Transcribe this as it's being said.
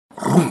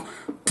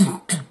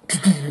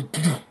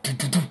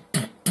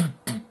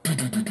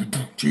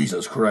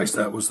Jesus Christ,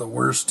 that was the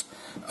worst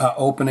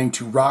opening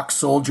to Rock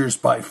Soldiers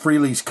by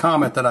Frehley's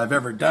Comet that I've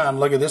ever done.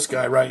 Look at this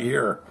guy right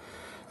here.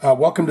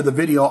 Welcome to the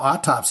video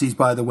autopsies,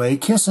 by the way.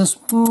 Kisses.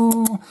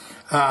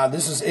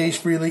 This is Ace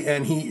Frehley,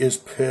 and he is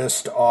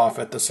pissed off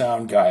at the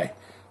sound guy.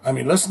 I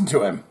mean, listen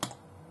to him.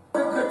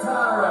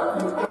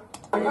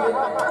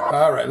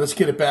 All right, let's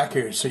get it back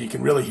here so you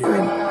can really hear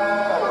him.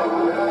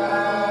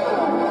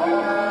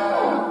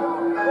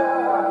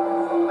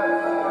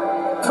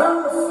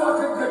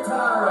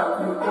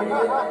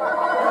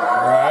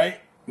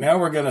 Now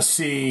we're gonna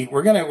see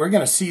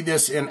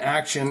this in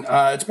action.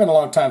 It's been a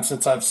long time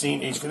since I've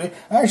seen Ace Frehley.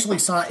 I actually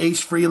saw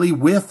Ace Frehley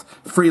with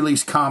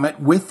Frehley's Comet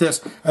with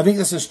this. I think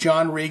this is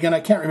John Regan. I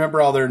can't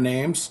remember all their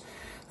names.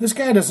 This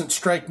guy doesn't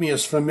strike me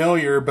as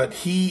familiar, but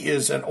he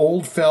is an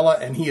old fella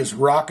and he is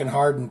rocking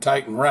hard and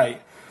tight and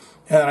right.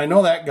 And I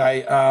know that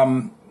guy.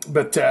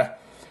 But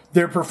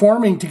they're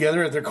performing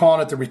together. They're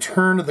calling it the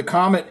Return of the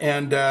Comet,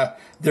 and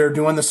they're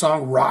doing the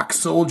song "Rock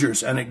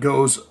Soldiers," and it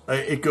goes.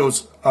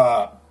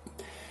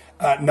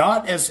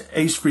 Not as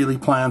Ace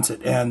Frehley plans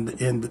it, and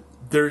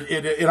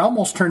it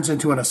almost turns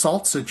into an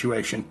assault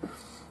situation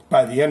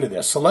by the end of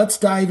this. So let's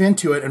dive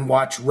into it and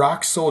watch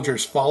Rock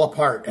Soldiers fall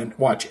apart and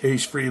watch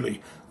Ace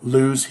Frehley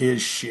lose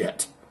his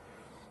shit.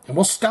 And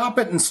we'll stop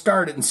it and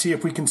start it and see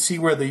if we can see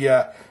where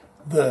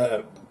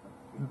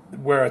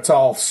where it's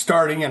all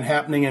starting and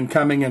happening and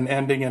coming and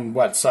ending and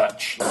what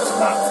such.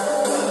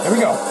 There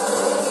we go.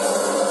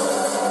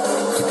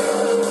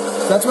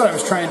 That's what I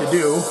was trying to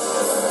do.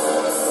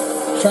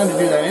 Trying to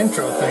do that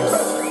intro thing,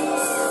 but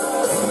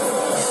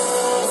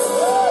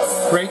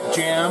great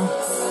jam.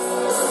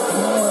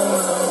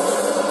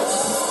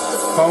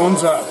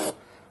 Phones up.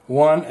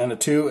 1 and a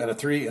 2 and a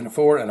 3 and a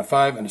 4 and a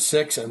 5 and a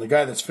 6, and the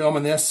guy that's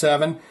filming this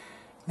 7.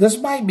 This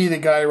might be the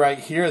guy right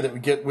here that we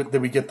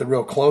get the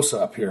real close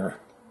up here.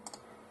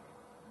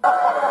 But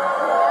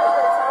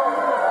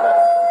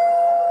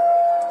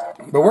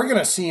we're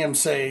gonna see him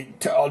say,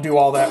 "I'll do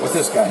all that with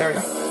this guy." Here we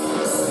go.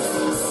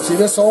 See,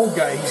 this old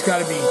guy, he's got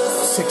to be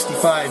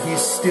 65.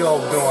 He's still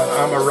going,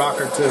 "I'm a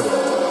rocker too."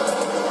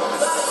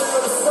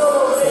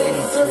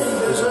 83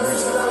 is a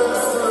reason.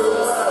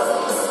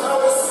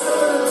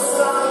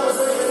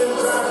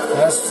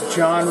 That's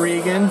John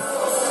Regan.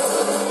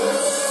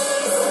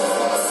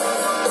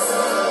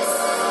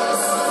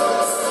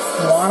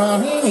 Wanna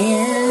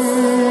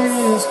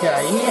hear this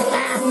guy?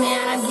 Yeah,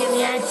 man, I'm getting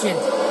the action.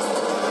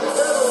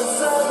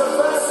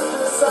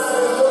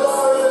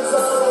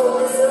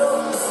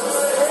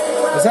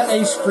 Is that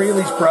Ace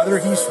Frehley's brother?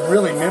 He's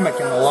really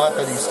mimicking a lot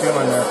that he's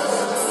doing there.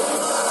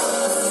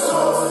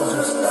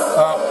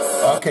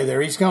 Oh, okay, there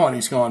he's going.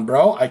 He's going,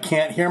 "Bro, I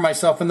can't hear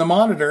myself in the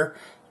monitor.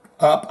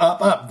 Up,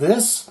 up, up."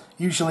 This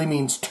usually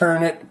means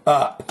turn it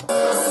up.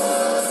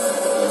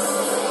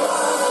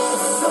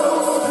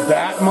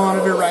 That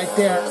monitor right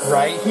there,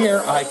 right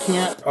here, I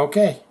can't.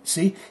 Okay,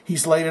 see?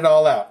 He's laid it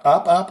all out.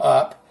 Up, up,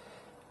 up.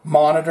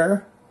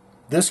 Monitor.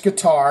 This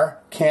guitar,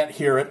 can't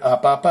hear it.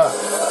 Up, up, up.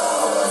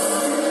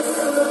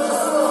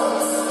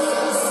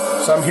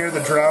 Some hear the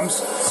drums.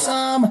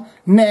 Some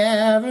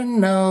never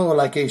know.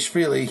 Like Ace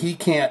Frehley, he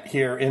can't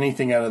hear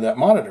anything out of that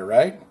monitor,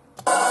 right?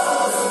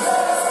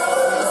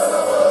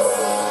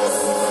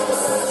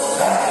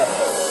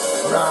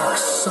 Rock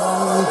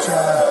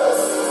Soldier.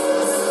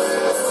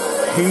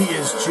 He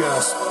is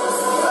just...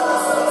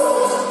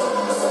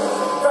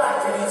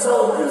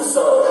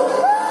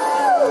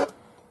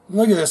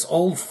 Look at this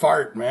old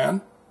fart,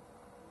 man.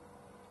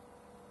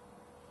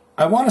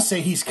 I want to say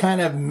he's kind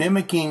of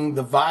mimicking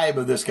the vibe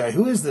of this guy.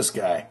 Who is this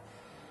guy?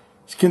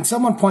 Can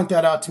someone point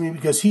that out to me?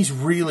 Because he's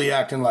really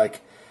acting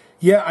like,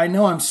 yeah, I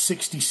know I'm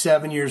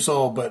 67 years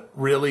old, but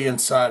really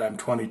inside I'm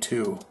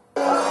 22.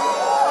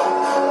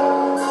 Well,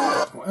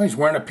 he's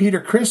wearing a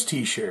Peter Criss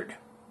t-shirt.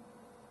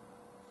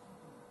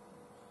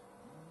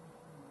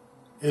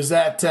 Is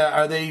that,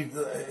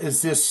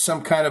 is this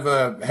some kind of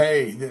a,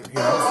 hey, you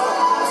know?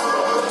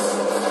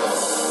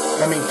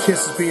 I mean,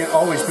 Kiss has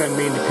always been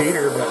mean to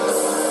Peter, but...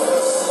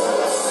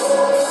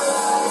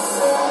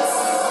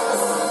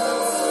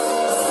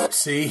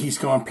 See, he's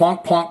going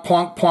plunk, plunk,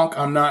 plunk, plunk.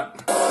 I'm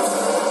not.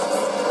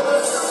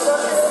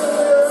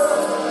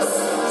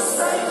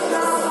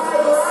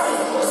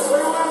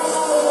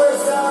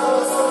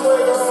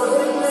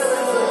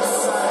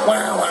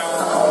 Wow,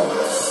 wow.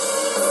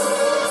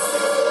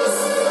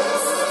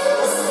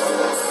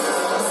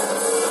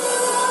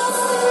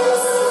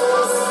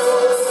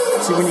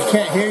 See, when you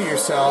can't hear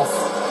yourself.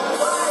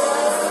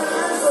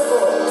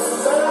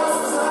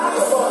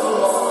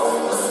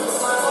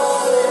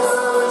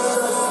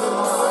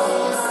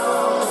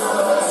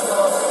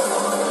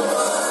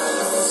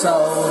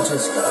 So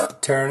just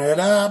turn it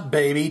up,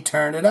 baby,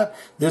 turn it up.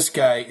 This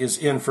guy is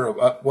in for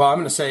a, well, I'm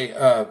going to say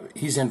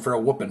he's in for a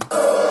whooping.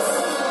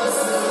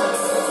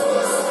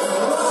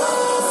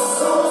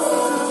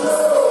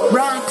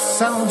 Rock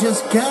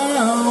soldiers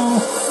go.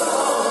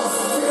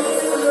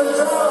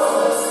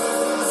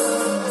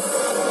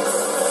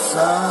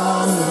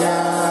 Some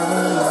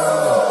never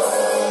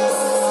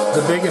know.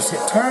 The biggest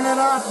hit. Turn it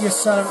up, you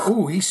son of...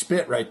 Ooh, he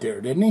spit right there,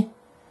 didn't he?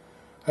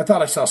 I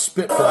thought I saw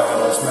spit fly out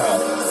of his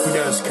mouth. He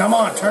does. Come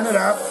on, turn it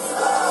up.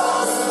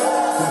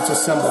 It's a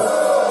symbol.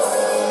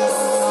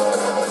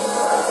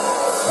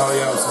 Oh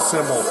yeah, it's a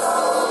symbol.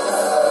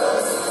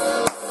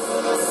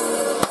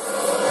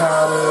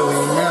 How do we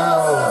know?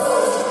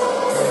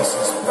 This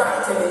is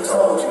back and he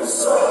told you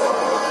so.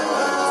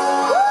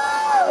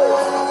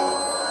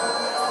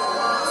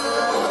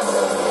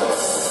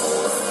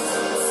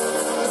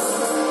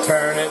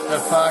 Turn it the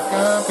fuck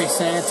up, he's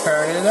saying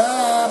turn it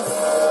up.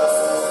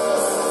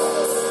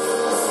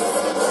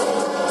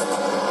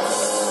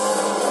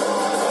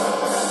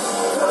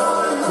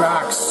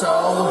 Rock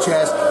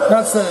soldiers.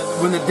 That's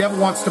when the devil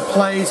wants to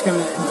play, he's going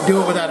to do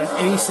it without an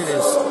ace in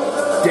his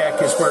deck,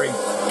 is where he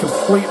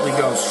completely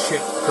goes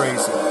shit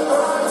crazy.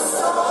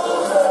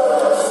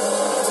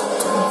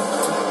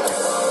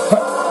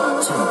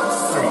 1, 2, 3,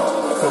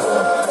 4.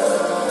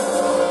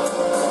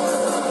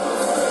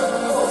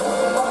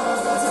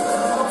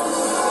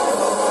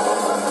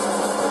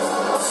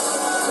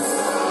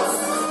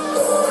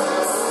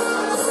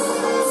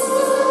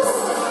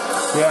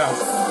 Yeah.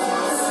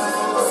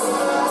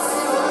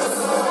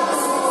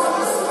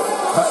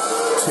 1,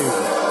 2,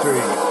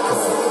 3, 4.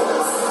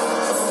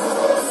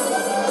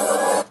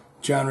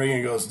 John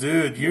Regan goes,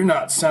 dude, you're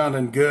not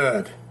sounding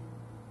good.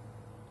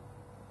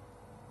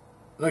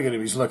 Look at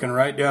him, he's looking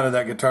right down at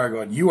that guitar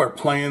going, you are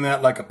playing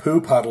that like a poo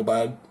puddle,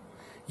 bud.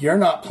 You're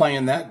not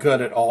playing that good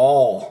at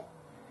all.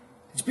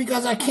 It's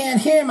because I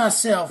can't hear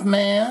myself,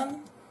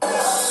 man.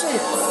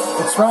 Shit.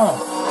 What's wrong?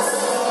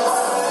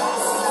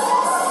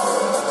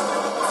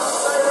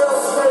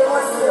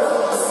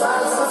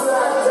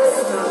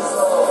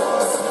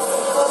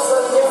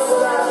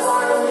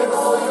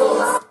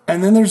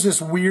 And then there's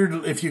this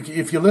weird, if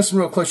you listen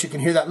real close, you can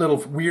hear that little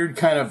weird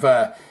kind of,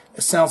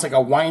 it sounds like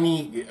a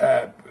whiny,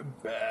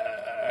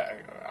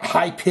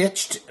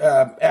 high-pitched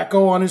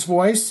echo on his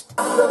voice.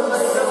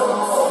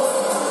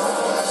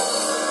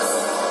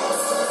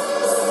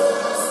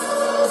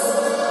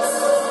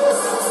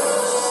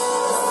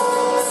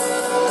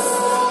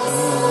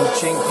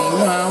 Chinky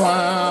wow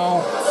wow.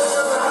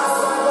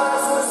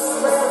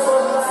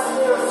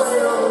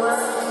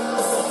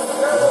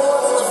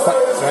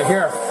 Right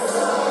here.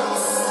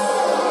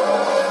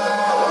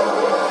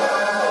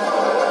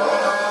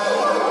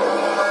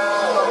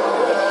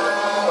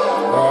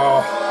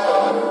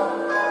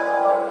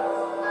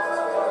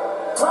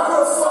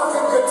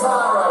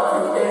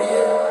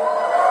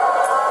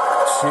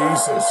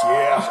 Jesus,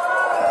 yeah.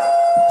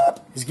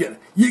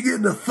 You're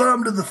getting a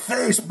thumb to the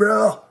face,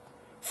 bro.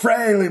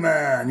 Frehley,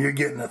 man, you're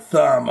getting a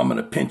thumb. I'm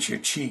gonna pinch your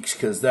cheeks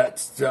because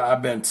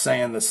I've been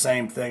saying the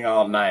same thing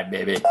all night,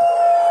 baby.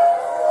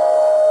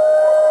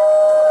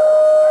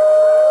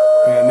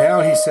 And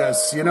now he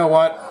says, you know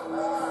what?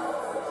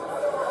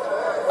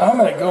 I'm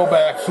gonna go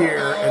back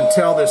here and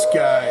tell this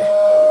guy.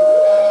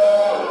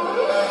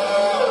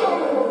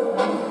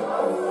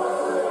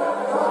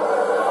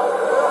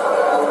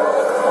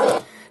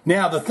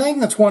 Now, the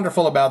thing that's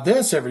wonderful about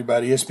this,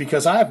 everybody, is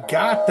because I've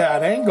got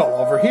that angle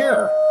over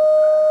here.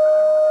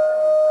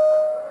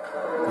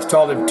 He's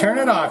told him, turn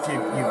it off, you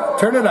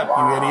turn it up,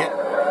 you idiot.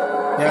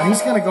 Now,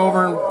 he's going to go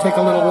over and take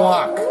a little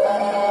walk.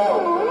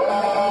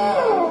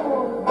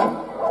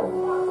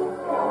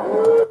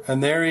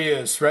 And there he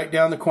is, right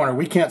down the corner.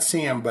 We can't see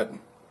him, but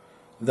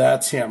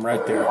that's him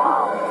right there.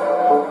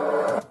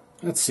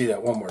 Let's see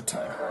that one more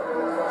time.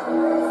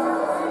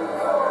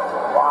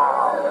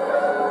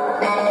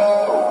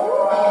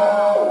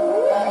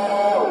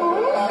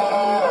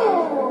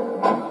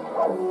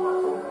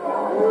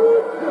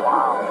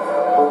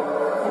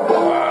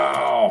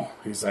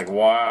 He's like,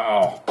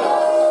 wow.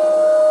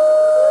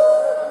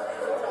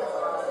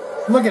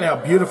 Look at how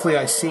beautifully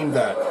I seamed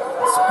that.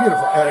 It's a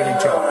beautiful editing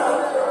job.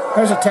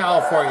 There's a towel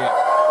for you.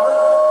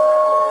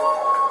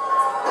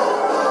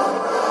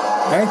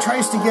 And he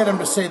tries to get him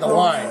to say the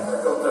line.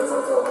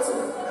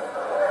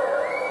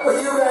 But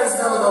you guys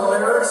know the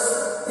lyrics.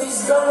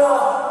 He's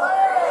gonna.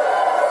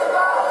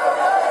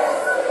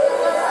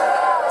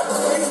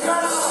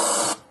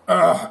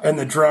 And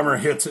the drummer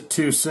hits it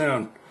too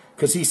soon.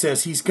 Because he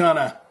says he's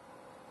gonna.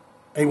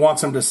 He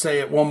wants him to say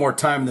it one more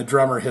time, and the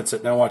drummer hits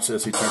it. Now watch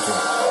this. He turns it.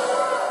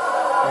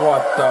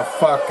 What the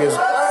fuck is...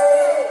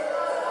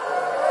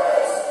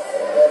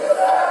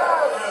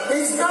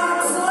 He's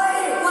gonna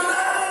play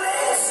without an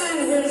ace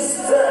in his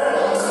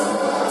deck.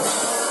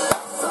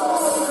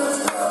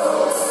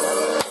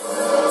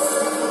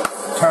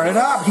 Turn it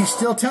up. He's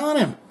still telling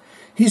him.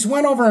 He's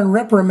went over and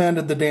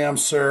reprimanded the damn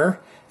sir,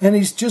 and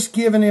he's just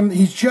given him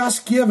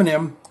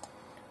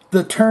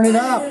the turn it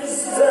up.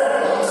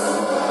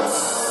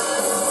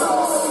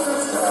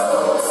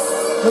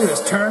 Look at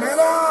this, turn it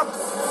up!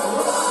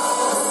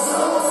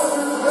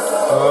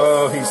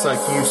 Oh, he's like,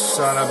 you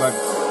son of a...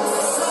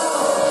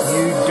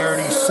 You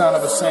dirty son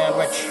of a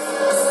sandwich.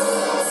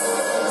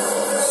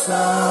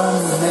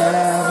 Some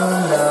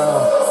never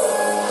know.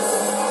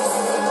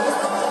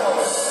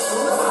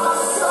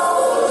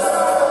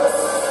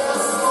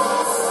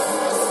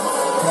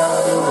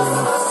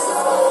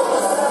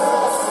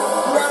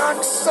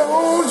 Rock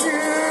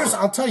soldiers!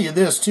 I'll tell you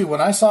this too. When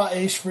I saw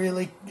Ace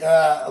Frehley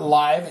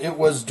live, it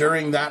was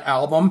during that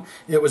album.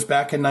 It was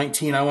back in I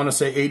want to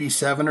say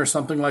 87 or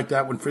something like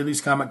that when Frehley's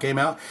Comet came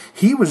out.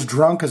 He was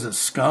drunk as a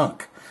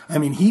skunk. I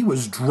mean, he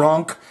was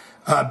drunk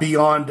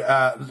beyond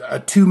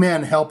two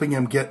men helping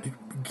him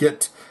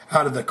get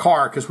out of the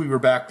car because we were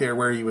back there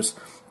where he was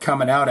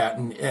coming out at,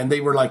 and they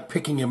were like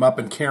picking him up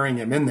and carrying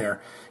him in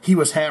there. He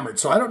was hammered.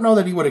 So I don't know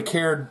that he would have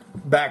cared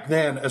back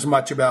then as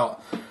much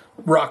about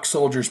rock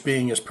soldiers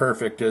being as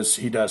perfect as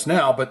he does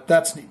now, but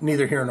that's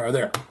neither here nor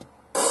there.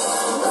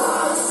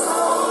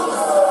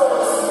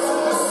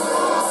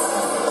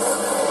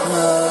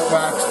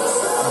 Wax.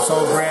 This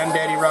old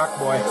granddaddy rock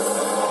boy.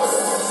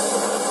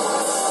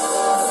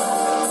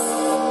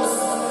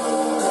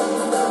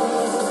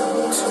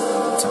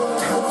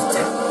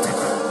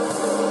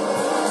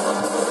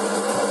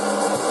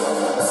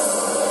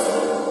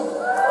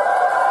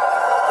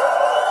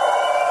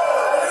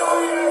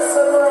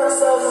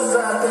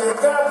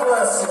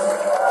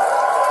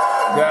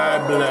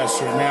 God bless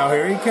you. Now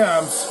here he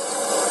comes.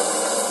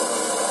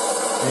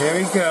 Here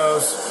he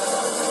goes.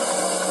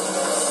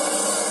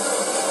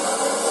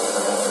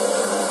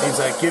 He's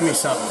like, give me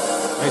something.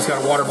 And he's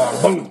got a water bottle.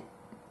 Boom.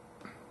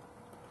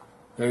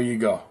 There you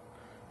go.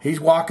 He's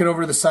walking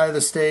over to the side of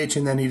the stage,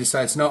 and then he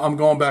decides, no, I'm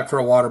going back for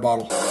a water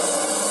bottle.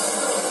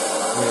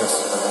 Yes.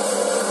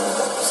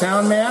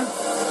 Sound man?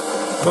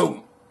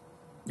 Boom.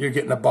 You're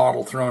getting a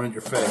bottle thrown in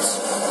your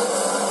face.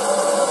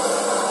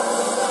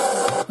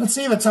 Let's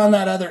see if it's on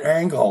that other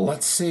angle.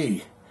 Let's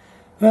see.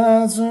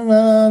 Okay,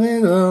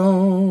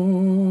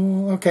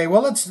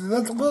 well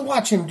we'll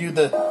watch him do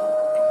the.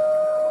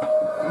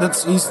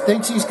 He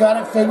thinks he's got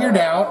it figured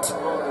out.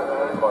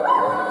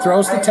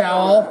 Throws the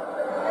towel.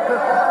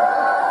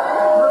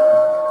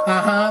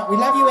 We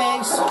love you,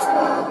 Ace.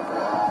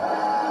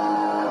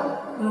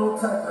 No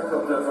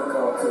technical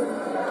difficulty.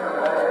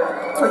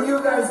 But you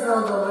guys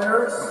know the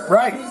lyrics.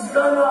 Right. He's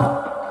gonna.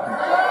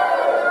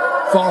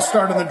 False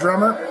start on the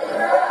drummer.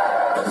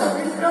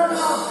 He's gonna.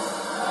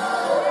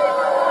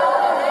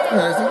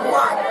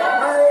 What?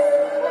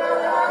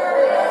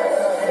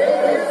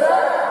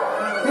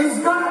 He's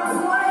gonna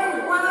play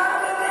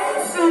without an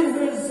ace in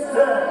his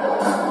head.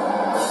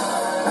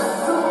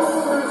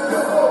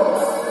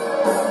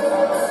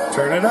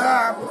 Turn it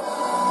up.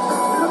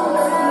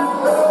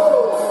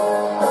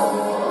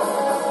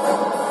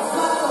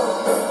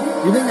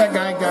 You think that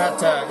guy got,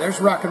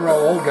 there's rock and roll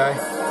old guy.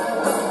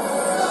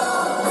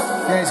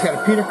 Yeah, he's got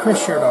a Peter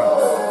Criss shirt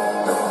on.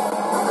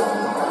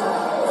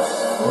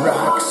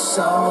 Rock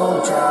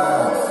soldier.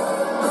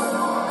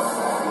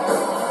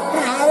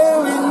 How do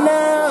we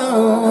know?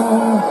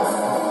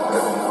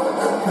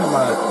 Come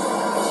on.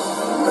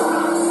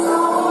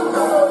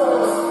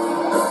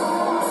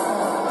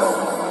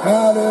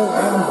 How do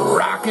I'm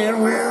rocking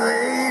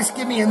with Ace?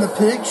 Get me in the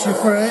picture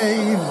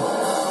frame.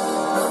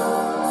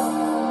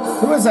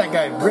 Who is that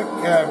guy? Rick,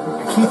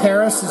 Keith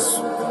Harris, his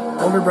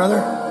older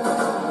brother?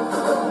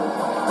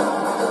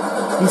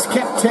 He's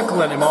kept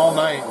tickling him all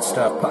night and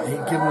stuff. He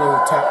give him a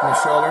little tap on the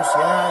shoulders.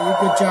 Yeah, you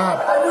good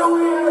job. I know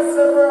we have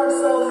some rock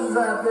soldiers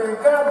out there.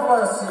 God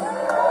bless you.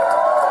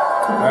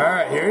 All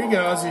right, here he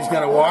goes. He's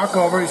going to walk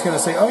over. He's going to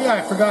say, oh, yeah,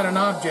 I forgot an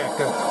object,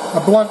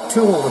 a blunt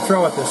tool to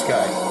throw at this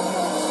guy.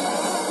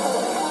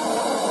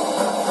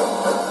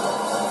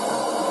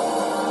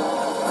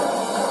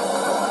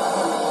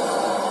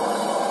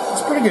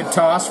 It's a pretty good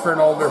toss for an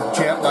older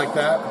gent like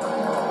that.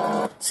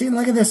 See,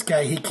 look at this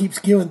guy. He keeps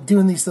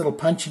doing these little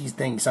punchy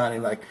things on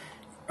him. Like,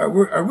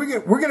 we're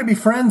going to be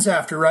friends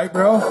after, right,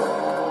 bro?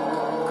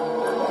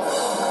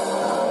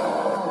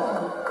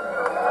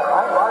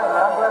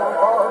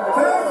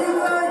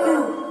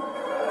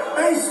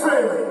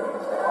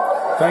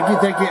 Thank you, Ace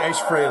Frehley. Thank you, Ace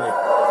Frehley.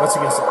 What's he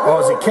going to say? Oh,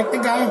 is he kick the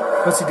guy?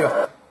 What's he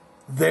doing?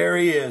 There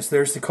he is.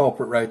 There's the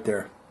culprit right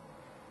there.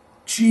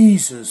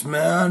 Jesus,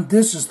 man,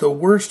 this is the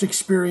worst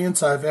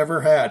experience I've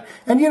ever had.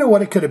 And you know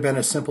what? It could have been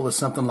as simple as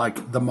something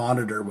like the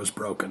monitor was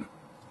broken.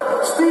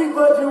 Steve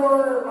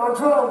Ledger on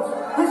drums,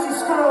 Richie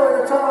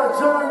Scarlett guitar,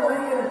 John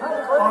Lee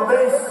on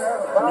bass,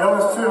 and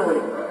yours truly,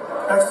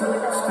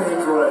 excellent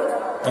stage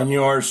right. And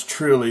yours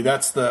truly.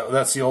 That's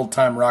the old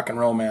time rock and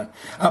roll man.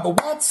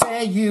 But what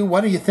say you?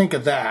 What do you think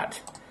of that?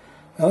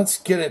 Now let's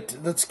get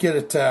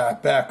it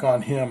back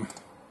on him.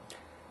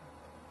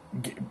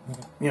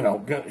 You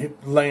know,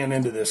 laying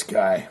into this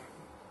guy.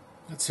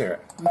 Let's hear it.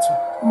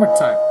 One more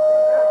time.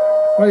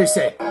 What do you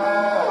say?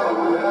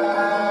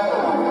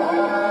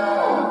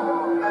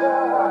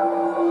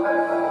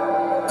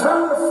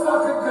 Turn the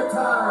fucking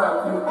guitar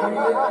up, you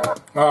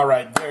idiot. All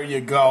right, there you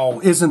go.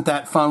 Isn't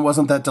that fun?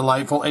 Wasn't that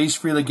delightful? Ace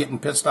Frehley getting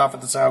pissed off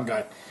at the sound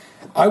guy.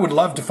 I would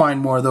love to find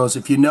more of those.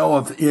 If you know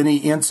of any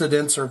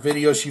incidents or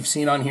videos you've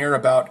seen on here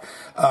about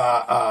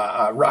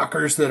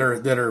rockers that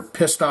are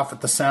pissed off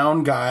at the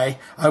sound guy,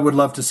 I would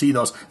love to see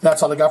those.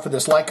 That's all I got for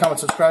this. Like,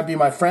 comment, subscribe, be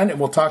my friend, and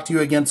we'll talk to you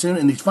again soon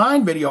in these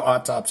fine video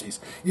autopsies.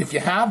 If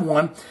you have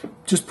one,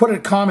 just put a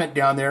comment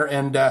down there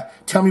and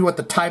tell me what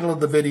the title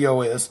of the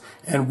video is,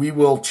 and we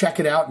will check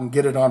it out and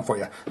get it on for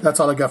you. That's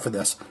all I got for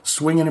this.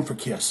 Swinging in for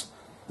Kiss.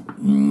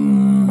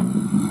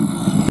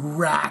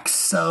 rock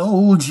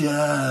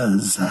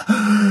soldiers.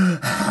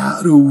 How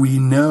do we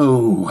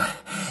know?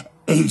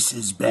 Ace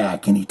is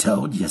back and he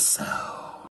told you so.